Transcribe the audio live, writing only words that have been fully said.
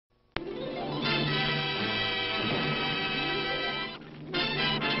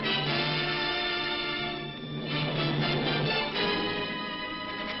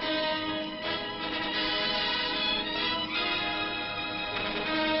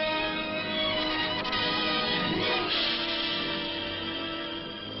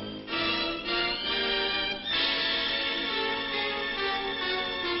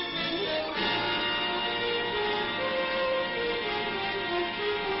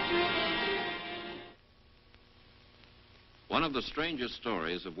One of the strangest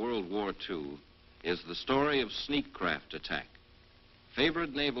stories of World War II is the story of sneak craft attack,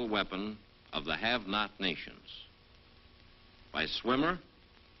 favored naval weapon of the have-not nations. By swimmer,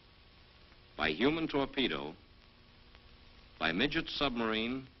 by human torpedo, by midget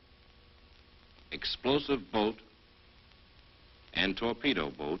submarine, explosive boat, and torpedo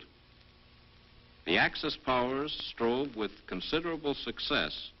boat, the Axis powers strove with considerable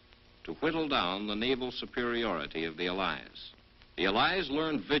success to whittle down the naval superiority of the Allies. The Allies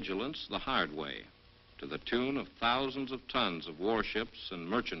learned vigilance the hard way, to the tune of thousands of tons of warships and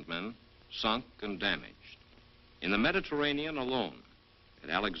merchantmen sunk and damaged. In the Mediterranean alone,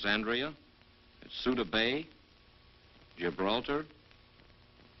 at Alexandria, at Ceuta Bay, Gibraltar,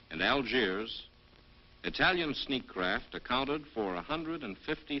 and Algiers, Italian sneak craft accounted for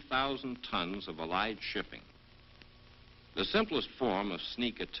 150,000 tons of Allied shipping. The simplest form of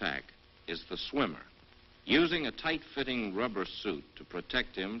sneak attack is the swimmer. Using a tight-fitting rubber suit to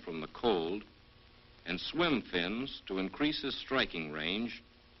protect him from the cold and swim fins to increase his striking range,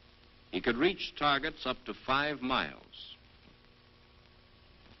 he could reach targets up to 5 miles.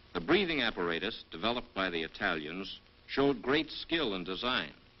 The breathing apparatus developed by the Italians showed great skill in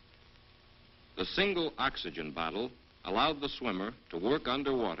design. The single oxygen bottle allowed the swimmer to work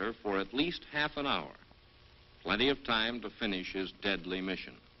underwater for at least half an hour, plenty of time to finish his deadly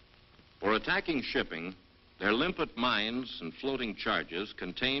mission. For attacking shipping, their limpet mines and floating charges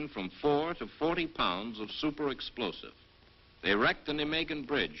contain from 4 to 40 pounds of super explosive. They wrecked the Nemagen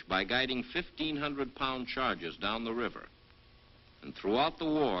Bridge by guiding 1,500-pound charges down the river. And throughout the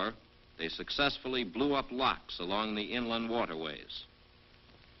war, they successfully blew up locks along the inland waterways.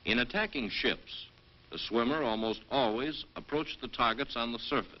 In attacking ships, the swimmer almost always approached the targets on the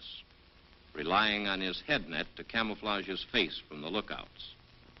surface, relying on his head net to camouflage his face from the lookouts.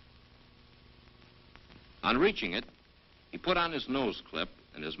 On reaching it, he put on his nose clip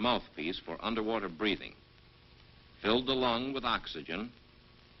and his mouthpiece for underwater breathing, filled the lung with oxygen,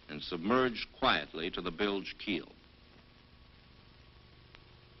 and submerged quietly to the bilge keel.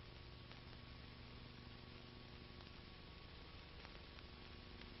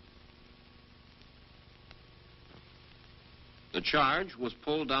 The charge was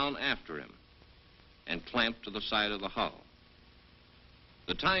pulled down after him and clamped to the side of the hull.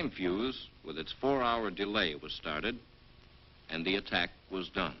 The time fuse, with its 4-hour delay, was started, and the attack was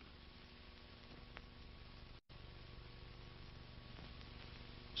done.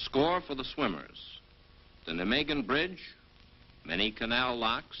 Score for the swimmers: the Nemagen Bridge, many canal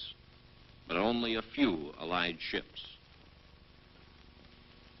locks, but only a few Allied ships.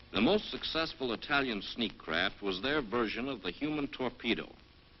 The most successful Italian sneak craft was their version of the human torpedo,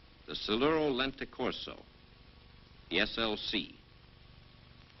 the Siluro Lente Corso, the SLC.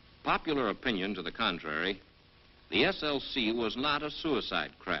 Popular opinion to the contrary, the SLC was not a suicide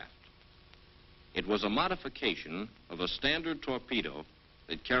craft. It was a modification of a standard torpedo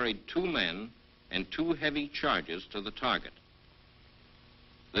that carried 2 men and 2 heavy charges to the target.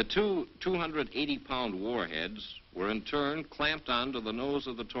 The 2 280-pound warheads were in turn clamped onto the nose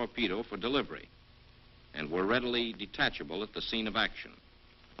of the torpedo for delivery and were readily detachable at the scene of action.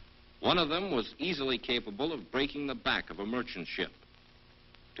 One of them was easily capable of breaking the back of a merchant ship.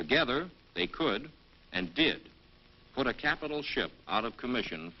 Together, they could, and did, put a capital ship out of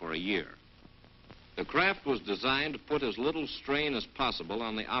commission for a year. The craft was designed to put as little strain as possible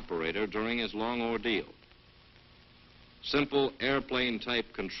on the operator during his long ordeal. Simple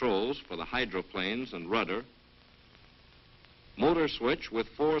airplane-type controls for the hydroplanes and rudder, motor switch with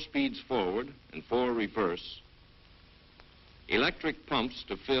 4 speeds forward and 4 reverse, electric pumps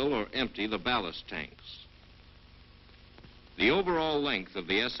to fill or empty the ballast tanks. The overall length of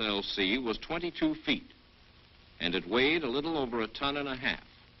the SLC was 22 feet, and it weighed a little over 1.5 tons.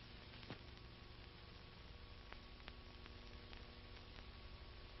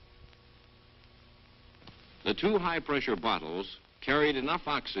 The 2 high-pressure bottles carried enough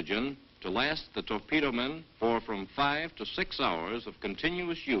oxygen to last the torpedo men for from 5 to 6 hours of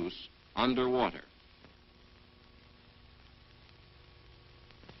continuous use underwater.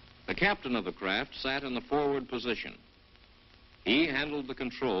 The captain of the craft sat in the forward position. He handled the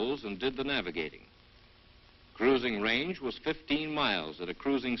controls and did the navigating. Cruising range was 15 miles at a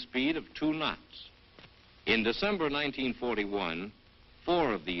cruising speed of 2 knots. In December 1941,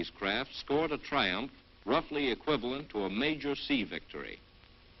 4 of these craft scored a triumph roughly equivalent to a major sea victory.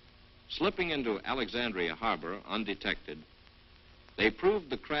 Slipping into Alexandria Harbor undetected, they proved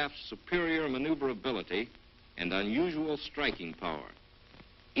the craft's superior maneuverability and unusual striking power.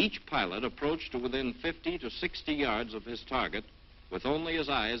 Each pilot approached to within 50 to 60 yards of his target with only his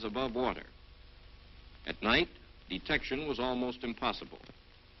eyes above water. At night, detection was almost impossible.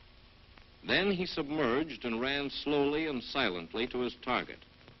 Then he submerged and ran slowly and silently to his target.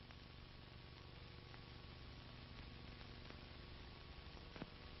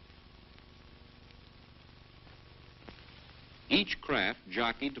 Each craft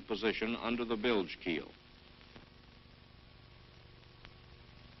jockeyed to position under the bilge keel.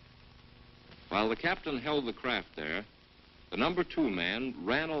 While the captain held the craft there, the number 2 man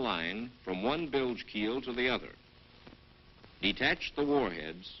ran a line from one bilge keel to the other, detached the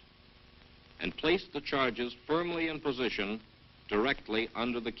warheads, and placed the charges firmly in position directly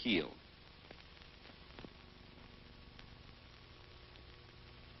under the keel.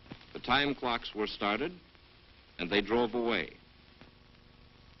 The time clocks were started, and they drove away.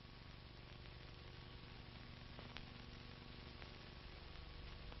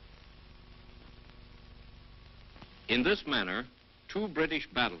 In this manner, 2 British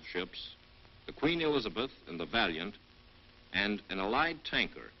battleships, the Queen Elizabeth and the Valiant, and an Allied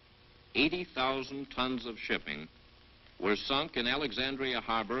tanker, 80,000 tons of shipping, were sunk in Alexandria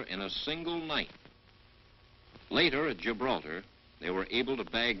Harbor in a single night. Later, at Gibraltar, they were able to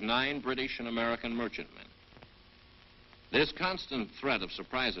bag 9 British and American merchantmen. This constant threat of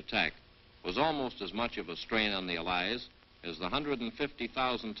surprise attack was almost as much of a strain on the Allies as the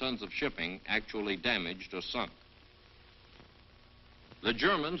 150,000 tons of shipping actually damaged or sunk. The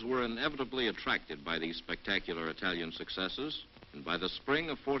Germans were inevitably attracted by these spectacular Italian successes, and by the spring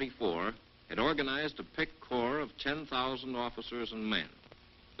of '44 had organized a picked corps of 10,000 officers and men.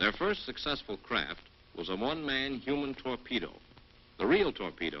 Their first successful craft was a one-man human torpedo. The real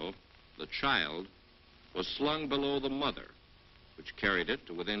torpedo, the child, was slung below the mother, which carried it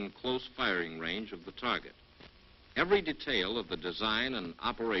to within close firing range of the target. Every detail of the design and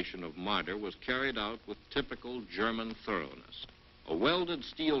operation of Marder was carried out with typical German thoroughness. A welded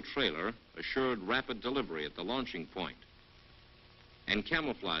steel trailer assured rapid delivery at the launching point, and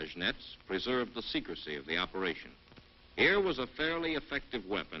camouflage nets preserved the secrecy of the operation. Here was a fairly effective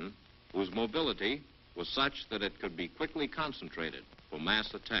weapon whose mobility was such that it could be quickly concentrated for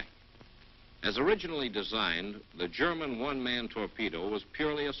mass attack. As originally designed, the German one-man torpedo was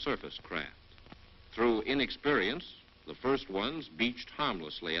purely a surface craft. Through inexperience, the first ones beached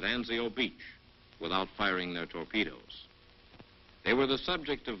harmlessly at Anzio Beach without firing their torpedoes. They were the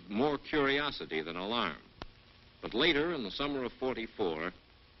subject of more curiosity than alarm. But later, in the summer of '44,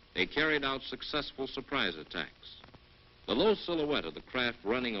 they carried out successful surprise attacks. The low silhouette of the craft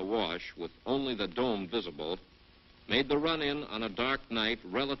running awash with only the dome visible made the run-in on a dark night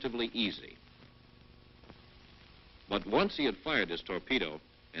relatively easy. But once he had fired his torpedo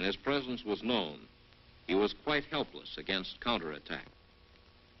and his presence was known, he was quite helpless against counterattack.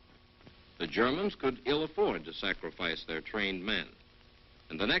 The Germans could ill afford to sacrifice their trained men,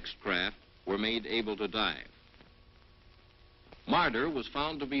 and the next craft were made able to dive. Marder was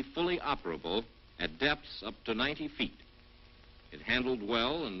found to be fully operable at depths up to 90 feet. It handled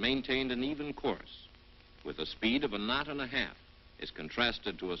well and maintained an even course, with a speed of 1.5 knots as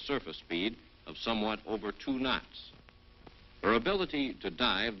contrasted to a surface speed of somewhat over 2 knots. Her ability to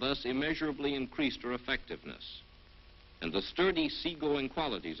dive thus immeasurably increased her effectiveness, and the sturdy seagoing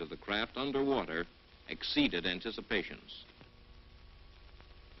qualities of the craft underwater exceeded anticipations.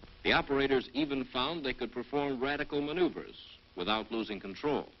 The operators even found they could perform radical maneuvers without losing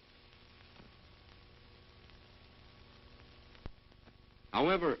control.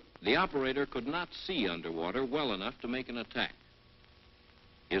 However, the operator could not see underwater well enough to make an attack.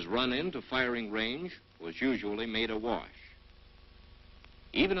 His run-in to firing range was usually made awash.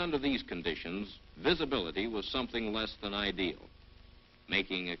 Even under these conditions, visibility was something less than ideal,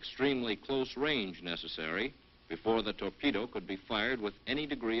 making extremely close range necessary before the torpedo could be fired with any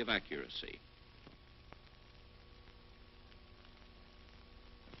degree of accuracy.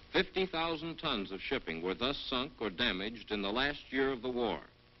 50,000 tons of shipping were thus sunk or damaged in the last year of the war,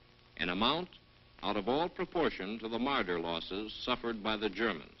 an amount out of all proportion to the Marder losses suffered by the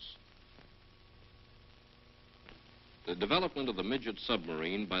Germans. The development of the Midget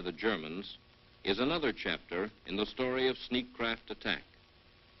submarine by the Germans is another chapter in the story of sneak craft attack.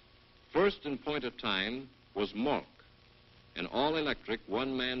 First in point of time was Malk, an all-electric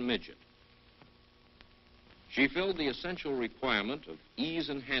one-man midget. She filled the essential requirement of ease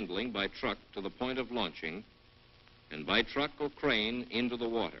in handling by truck to the point of launching and by truck or crane into the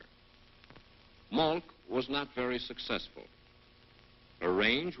water. Malk was not very successful. Her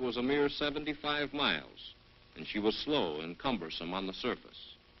range was a mere 75 miles, and she was slow and cumbersome on the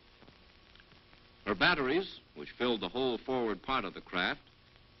surface. Her batteries, which filled the whole forward part of the craft,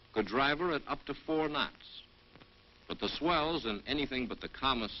 could drive her at up to 4 knots. But the swells in anything but the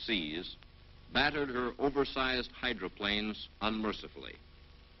calmest seas battered her oversized hydroplanes unmercifully.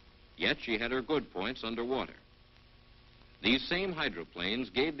 Yet she had her good points underwater. These same hydroplanes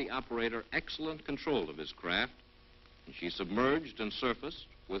gave the operator excellent control of his craft, and she submerged and surfaced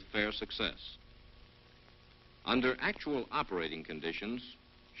with fair success. Under actual operating conditions,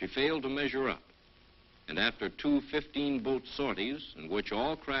 she failed to measure up, and after two 15-boat sorties in which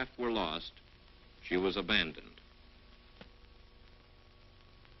all craft were lost, she was abandoned.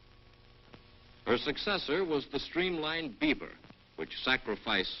 Her successor was the streamlined Beaver, which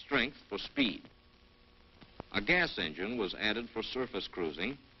sacrificed strength for speed. A gas engine was added for surface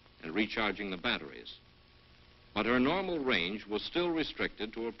cruising and recharging the batteries. But her normal range was still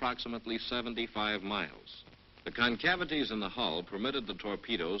restricted to approximately 75 miles. The concavities in the hull permitted the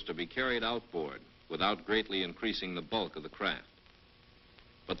torpedoes to be carried outboard without greatly increasing the bulk of the craft.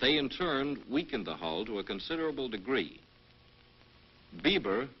 But they in turn weakened the hull to a considerable degree.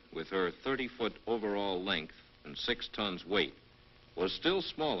 Beaver, with her 30-foot overall length and 6 tons weight, was still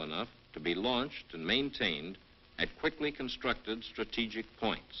small enough to be launched and maintained at quickly constructed strategic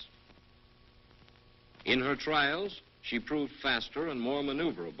points. In her trials, she proved faster and more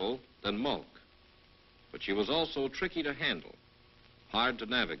maneuverable than Mulk, but she was also tricky to handle, hard to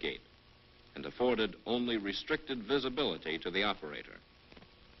navigate, and afforded only restricted visibility to the operator.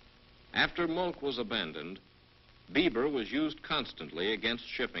 After Mulk was abandoned, Beaver was used constantly against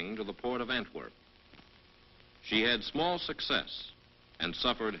shipping to the port of Antwerp. She had small success and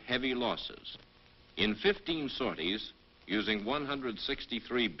suffered heavy losses. In 15 sorties, using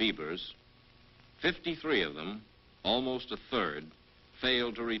 163 Beavers, 53 of them, almost a third,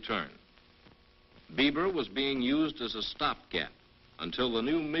 failed to return. Beaver was being used as a stopgap until the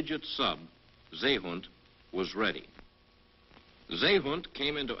new Midget sub, Seehund, was ready. Seehund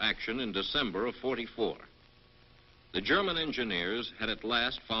came into action in December of '44. The German engineers had at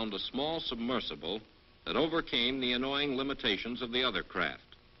last found a small submersible that overcame the annoying limitations of the other craft.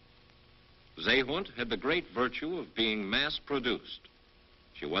 Seehund had the great virtue of being mass-produced.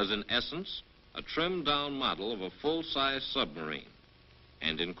 She was, in essence, a trimmed-down model of a full-size submarine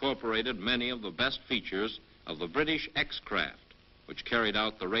and incorporated many of the best features of the British X-craft, which carried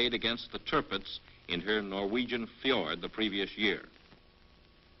out the raid against the Tirpitz in her Norwegian fjord the previous year.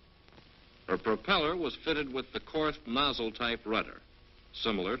 Her propeller was fitted with the Korth nozzle-type rudder,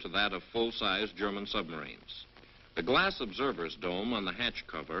 similar to that of full-size German submarines. The glass observer's dome on the hatch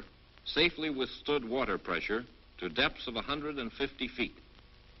cover safely withstood water pressure to depths of 150 feet.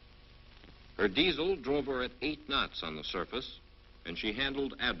 Her diesel drove her at 8 knots on the surface, and she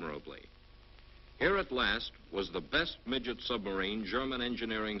handled admirably. Here at last was the best Midget submarine German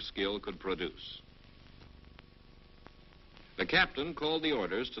engineering skill could produce. The captain called the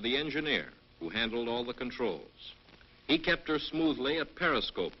orders to the engineer, who handled all the controls. He kept her smoothly at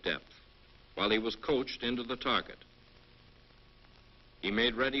periscope depth while he was coached into the target. He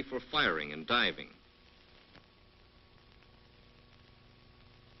made ready for firing and diving.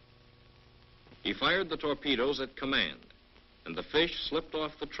 He fired the torpedoes at command, and the fish slipped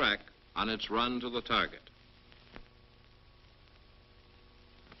off the track on its run to the target.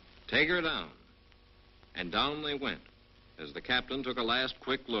 Take her down. And down they went, as the captain took a last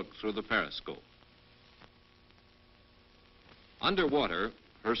quick look through the periscope. Underwater,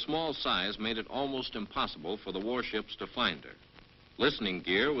 her small size made it almost impossible for the warships to find her. Listening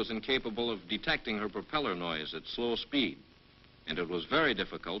gear was incapable of detecting her propeller noise at slow speed, and it was very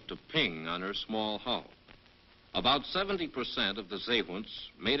difficult to ping on her small hull. About 70% of the Seehunds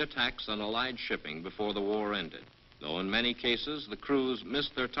made attacks on Allied shipping before the war ended, though in many cases the crews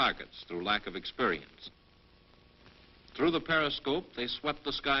missed their targets through lack of experience. Through the periscope, they swept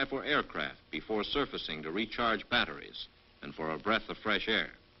the sky for aircraft before surfacing to recharge batteries and for a breath of fresh air.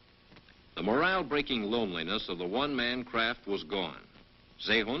 The morale-breaking loneliness of the one-man craft was gone.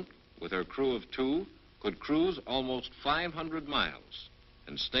 Seehund, with her crew of 2, could cruise almost 500 miles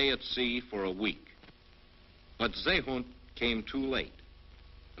and stay at sea for a week. But Seehund came too late,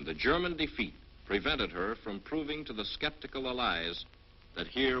 and the German defeat prevented her from proving to the skeptical Allies that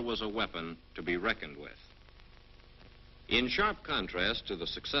here was a weapon to be reckoned with. In sharp contrast to the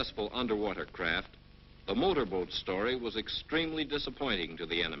successful underwater craft, the motorboat story was extremely disappointing to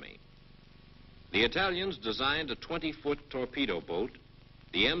the enemy. The Italians designed a 20-foot torpedo boat,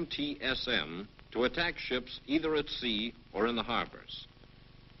 the MTSM, to attack ships either at sea or in the harbors.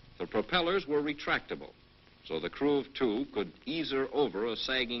 The propellers were retractable, so the crew of 2 could ease her over a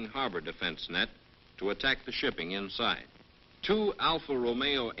sagging harbor defense net to attack the shipping inside. 2 Alfa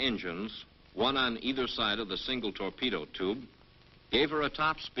Romeo engines, one on either side of the single torpedo tube, gave her a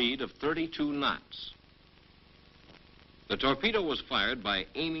top speed of 32 knots. The torpedo was fired by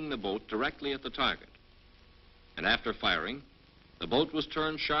aiming the boat directly at the target. And after firing, the boat was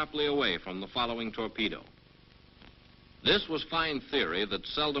turned sharply away from the following torpedo. This was fine theory that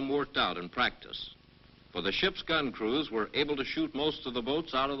seldom worked out in practice, for the ship's gun crews were able to shoot most of the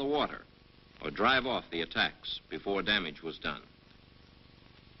boats out of the water or drive off the attacks before damage was done.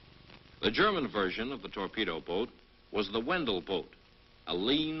 The German version of the torpedo boat was the Wendell boat, a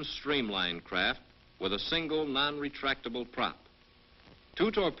lean, streamlined craft with a single non-retractable prop.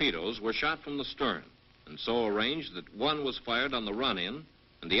 2 torpedoes were shot from the stern and so arranged that one was fired on the run-in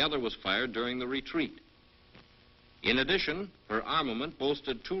and the other was fired during the retreat. In addition, her armament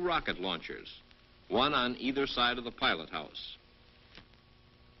boasted 2 rocket launchers, one on either side of the pilot house.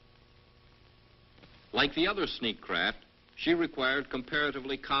 Like the other sneak craft, she required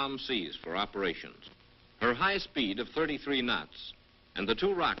comparatively calm seas for operations. Her high speed of 33 knots and the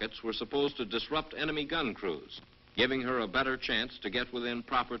 2 rockets were supposed to disrupt enemy gun crews, giving her a better chance to get within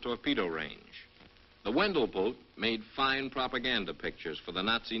proper torpedo range. The Wendell boat made fine propaganda pictures for the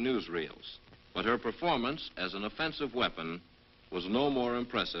Nazi newsreels, but her performance as an offensive weapon was no more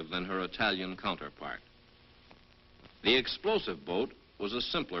impressive than her Italian counterpart. The explosive boat was a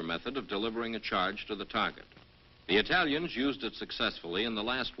simpler method of delivering a charge to the target. The Italians used it successfully in the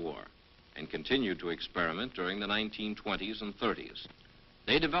last war and continued to experiment during the 1920s and 30s.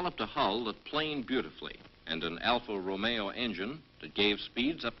 They developed a hull that planed beautifully and an Alfa Romeo engine that gave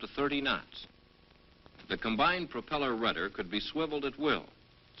speeds up to 30 knots. The combined propeller rudder could be swiveled at will,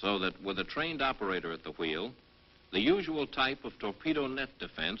 so that with a trained operator at the wheel, the usual type of torpedo net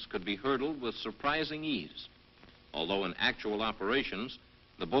defense could be hurdled with surprising ease. Although in actual operations,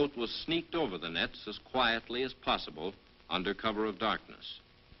 the boat was sneaked over the nets as quietly as possible under cover of darkness.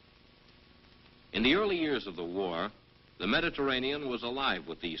 In the early years of the war, the Mediterranean was alive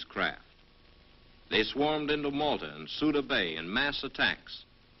with these craft. They swarmed into Malta and Ceuta Bay in mass attacks,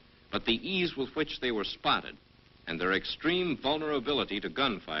 but the ease with which they were spotted and their extreme vulnerability to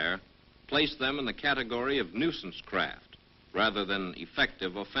gunfire placed them in the category of nuisance craft rather than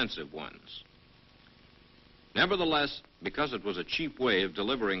effective offensive ones. Nevertheless, because it was a cheap way of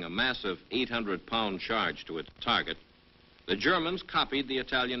delivering a massive 800-pound charge to its target, the Germans copied the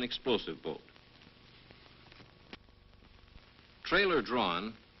Italian explosive boat.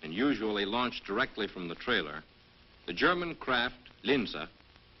 Trailer-drawn and usually launched directly from the trailer, the German craft Linse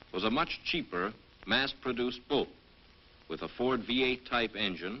was a much cheaper, mass-produced boat with a Ford V8 type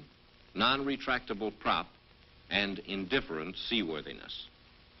engine, non-retractable prop, and indifferent seaworthiness.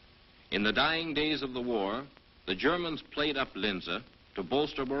 In the dying days of the war, the Germans played up Linse to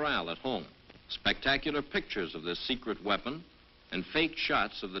bolster morale at home. Spectacular pictures of this secret weapon and fake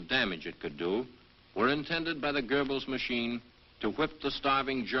shots of the damage it could do were intended by the Goebbels machine to whip the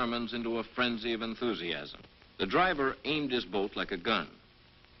starving Germans into a frenzy of enthusiasm. The driver aimed his boat like a gun,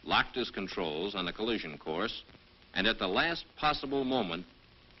 locked his controls on a collision course, and at the last possible moment,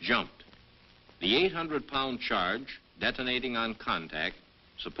 jumped. The 800-pound charge, detonating on contact,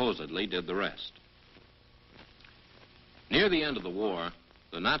 supposedly did the rest. Near the end of the war,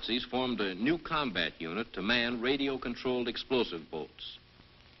 the Nazis formed a new combat unit to man radio-controlled explosive boats.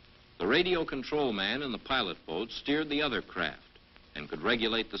 The radio control man in the pilot boat steered the other craft and could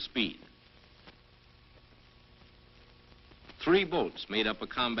regulate the speed. 3 boats made up a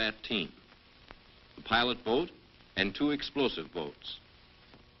combat team: the pilot boat and 2 explosive boats.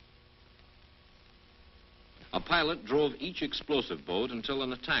 A pilot drove each explosive boat until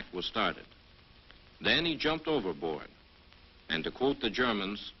an attack was started. Then he jumped overboard, and to quote the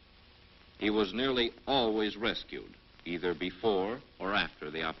Germans, he was nearly always rescued, either before or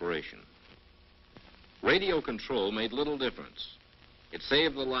after the operation. Radio control made little difference. It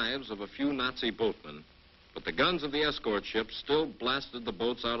saved the lives of a few Nazi boatmen, but the guns of the escort ships still blasted the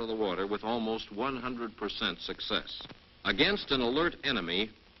boats out of the water with almost 100% success. Against an alert enemy,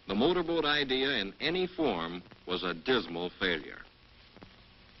 the motorboat idea in any form was a dismal failure.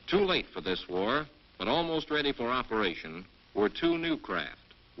 Too late for this war, but almost ready for operation, were 2 new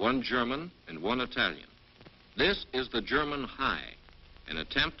craft, one German and one Italian. This is the German High, an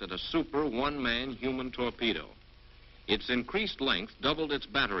attempt at a super one-man human torpedo. Its increased length doubled its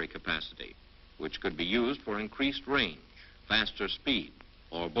battery capacity, which could be used for increased range, faster speed,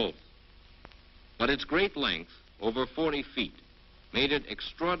 or both. But its great length, over 40 feet, made it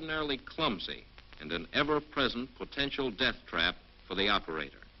extraordinarily clumsy and an ever-present potential death trap for the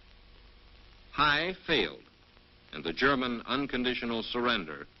operator. High failed, and the German unconditional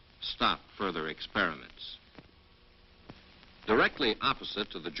surrender stopped further experiments. Directly opposite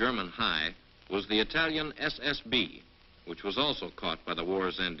to the German High was the Italian SSB, which was also caught by the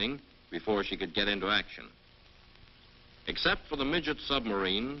war's ending before she could get into action. Except for the Midget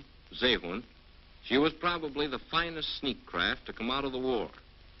submarine, U-Boote, she was probably the finest sneak craft to come out of the war.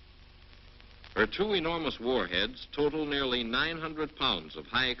 Her two enormous warheads total nearly 900 pounds of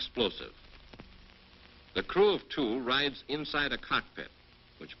high explosive. The crew of two rides inside a cockpit,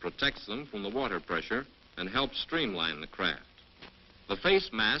 which protects them from the water pressure and helps streamline the craft. The face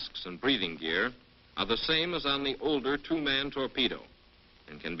masks and breathing gear are the same as on the older two-man torpedo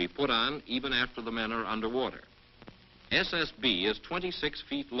and can be put on even after the men are underwater. SSB is 26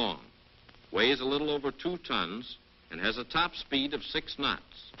 feet long, weighs a little over 2 tons, and has a top speed of 6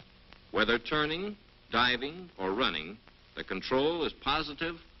 knots. Whether turning, diving, or running, the control is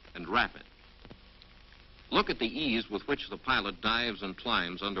positive and rapid. Look at the ease with which the pilot dives and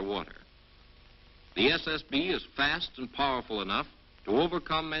climbs underwater. The SSB is fast and powerful enough to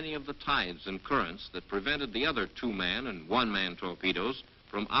overcome many of the tides and currents that prevented the other two-man and one-man torpedoes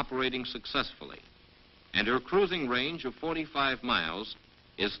from operating successfully. And her cruising range of 45 miles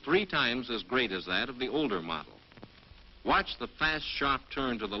is 3 times as great as that of the older model. Watch the fast, sharp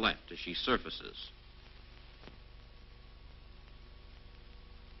turn to the left as she surfaces.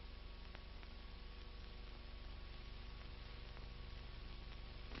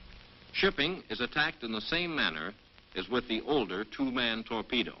 Shipping is attacked in the same manner as with the older two-man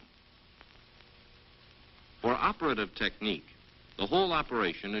torpedo. For operative technique, the whole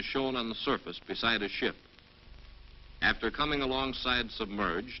operation is shown on the surface beside a ship. After coming alongside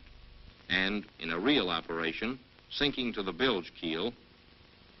submerged, and in a real operation, sinking to the bilge keel,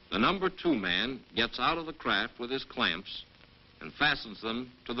 the number 2 man gets out of the craft with his clamps and fastens them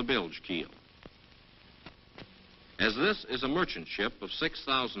to the bilge keel. As this is a merchant ship of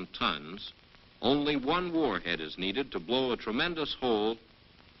 6,000 tons, only one warhead is needed to blow a tremendous hole,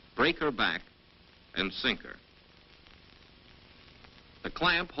 break her back, and sink her. The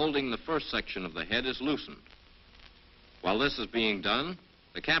clamp holding the first section of the head is loosened. While this is being done,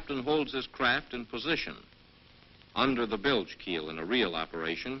 the captain holds his craft in position under the bilge keel in a real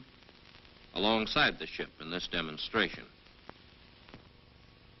operation, alongside the ship in this demonstration.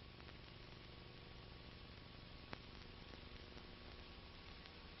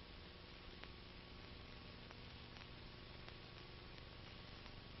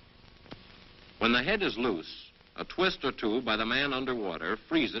 When the head is loose, a twist or two by the man underwater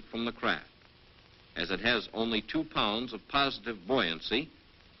frees it from the craft. As it has only 2 pounds of positive buoyancy,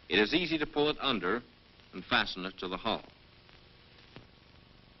 it is easy to pull it under and fasten it to the hull.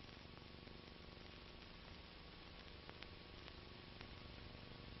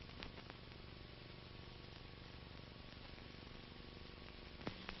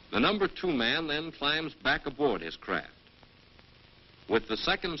 The number 2 man then climbs back aboard his craft. With the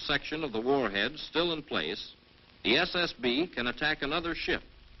second section of the warhead still in place, the SSB can attack another ship,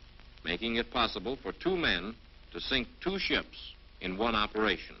 making it possible for 2 men to sink 2 ships in one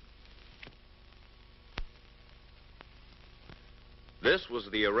operation. This was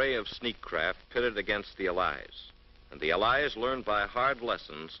the array of sneak craft pitted against the Allies, and the Allies learned by hard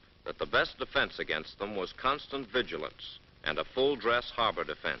lessons that the best defense against them was constant vigilance and a full-dress harbor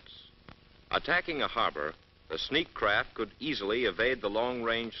defense. Attacking a harbor, the sneak craft could easily evade the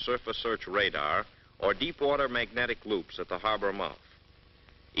long-range surface search radar or deep-water magnetic loops at the harbor mouth.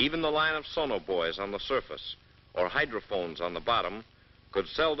 Even the line of sonobuoys on the surface or hydrophones on the bottom could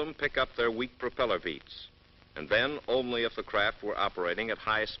seldom pick up their weak propeller beats, and then only if the craft were operating at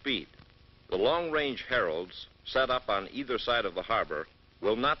high speed. The long-range heralds set up on either side of the harbor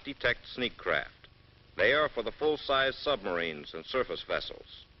will not detect sneak craft. They are for the full-size submarines and surface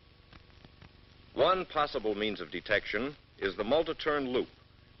vessels. One possible means of detection is the multi-turn loop,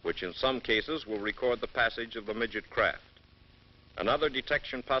 which in some cases will record the passage of the midget craft. Another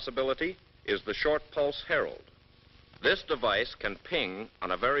detection possibility is the short pulse herald. This device can ping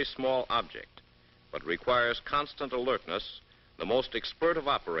on a very small object, but requires constant alertness, the most expert of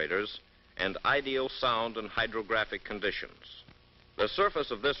operators, and ideal sound and hydrographic conditions. The surface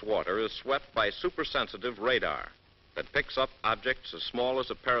of this water is swept by supersensitive radar that picks up objects as small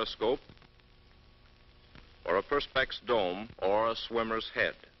as a periscope or a perspex dome or a swimmer's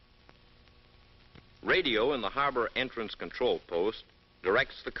head. Radio in the harbor entrance control post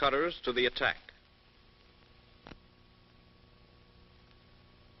directs the cutters to the attack.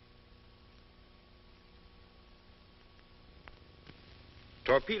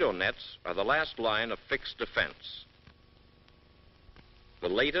 Torpedo nets are the last line of fixed defense. The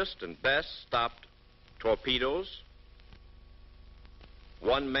latest and best stopped torpedoes,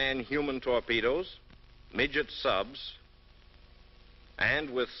 one-man human torpedoes, midget subs, and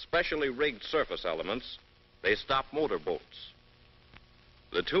with specially rigged surface elements, they stop motorboats.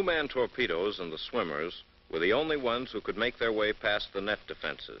 The 2-man torpedoes and the swimmers were the only ones who could make their way past the net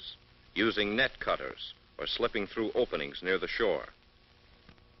defenses, using net cutters or slipping through openings near the shore.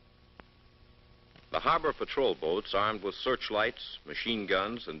 The harbor patrol boats, armed with searchlights, machine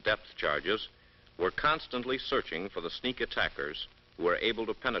guns, and depth charges, were constantly searching for the sneak attackers who were able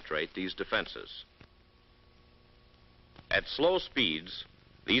to penetrate these defenses. At slow speeds,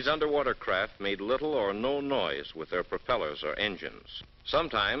 these underwater craft made little or no noise with their propellers or engines.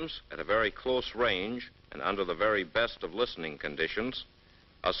 Sometimes, at a very close range and under the very best of listening conditions,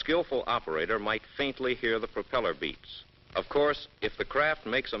 a skillful operator might faintly hear the propeller beats. Of course, if the craft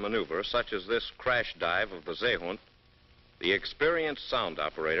makes a maneuver such as this crash dive of the Seehund, the experienced sound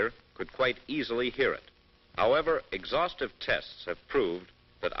operator could quite easily hear it. However, exhaustive tests have proved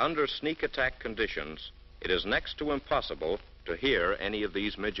that under sneak attack conditions, it is next to impossible to hear any of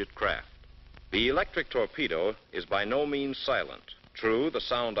these midget craft. The electric torpedo is by no means silent. True, the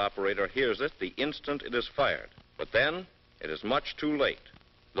sound operator hears it the instant it is fired, but then it is much too late.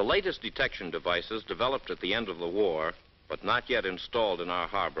 The latest detection devices developed at the end of the war, but not yet installed in our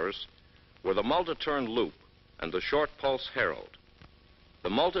harbors, were the multi-turn loop and the short pulse herald. The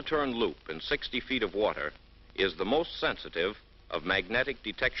multi-turn loop in 60 feet of water is the most sensitive of magnetic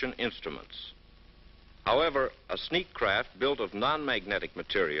detection instruments. However, a sneak craft built of non-magnetic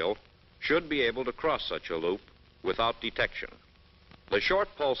material should be able to cross such a loop without detection. The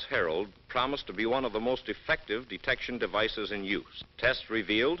short pulse herald promised to be one of the most effective detection devices in use. Tests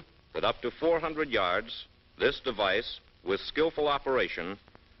revealed that up to 400 yards, this device, with skillful operation,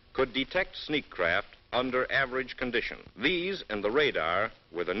 could detect sneak craft under average condition. These and the radar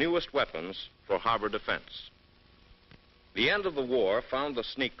were the newest weapons for harbor defense. The end of the war found the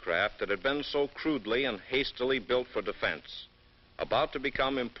sneak craft that had been so crudely and hastily built for defense about to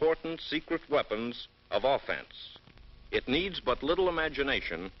become important secret weapons of offense. It needs but little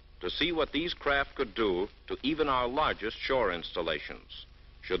imagination to see what these craft could do to even our largest shore installations,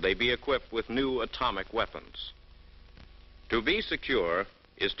 should they be equipped with new atomic weapons. To be secure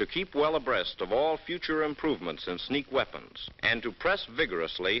is to keep well abreast of all future improvements in sneak weapons and to press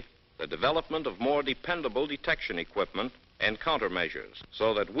vigorously the development of more dependable detection equipment and countermeasures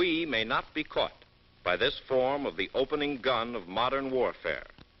so that we may not be caught by this form of the opening gun of modern warfare,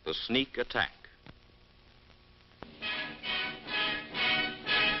 the sneak attack.